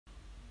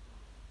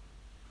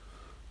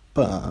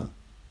But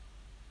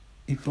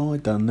if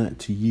I'd done that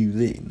to you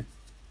then,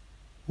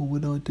 what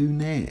would I do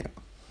now?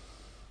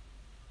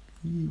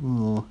 You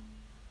are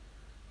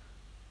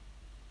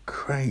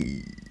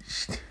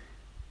crazed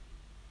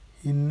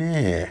in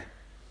there.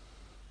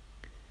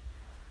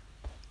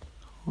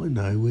 I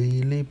know where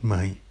you live,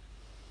 mate.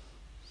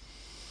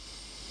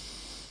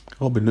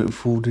 I've been looking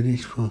forward to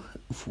this for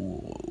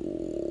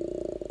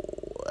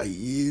 8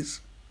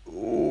 years.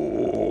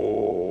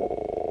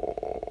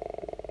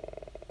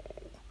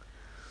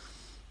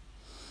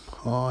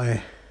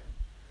 I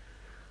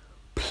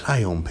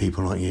play on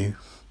people like you.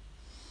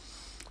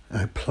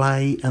 I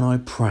play and I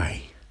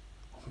pray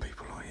on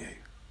people like you.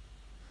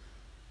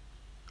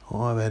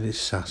 I've had it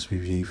sus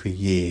with you for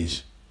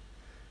years.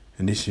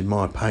 And this is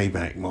my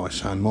payback, my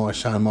son.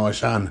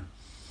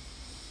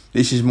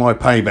 This is my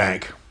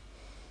payback.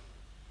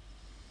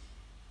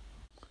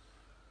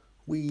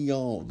 We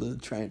are the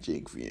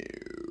Tragic View.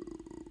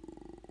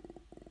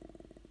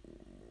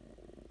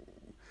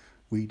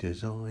 We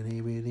design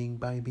everything,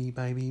 baby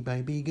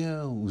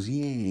girls,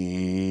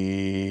 yeah.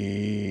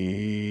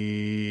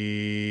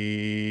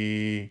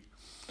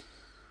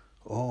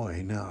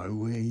 I know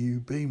where you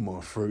been, my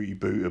fruity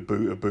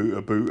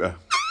booter.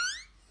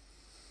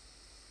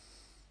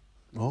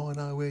 I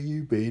know where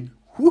you been.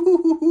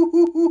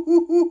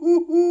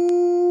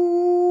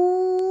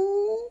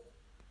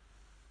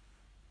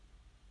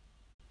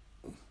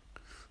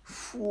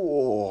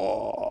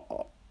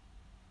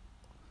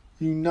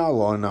 You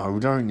know I know,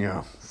 don't you?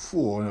 I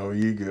know what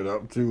you get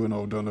up to when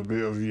I've done a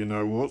bit of you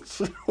know what.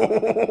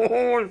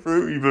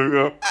 Fruity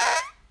booter.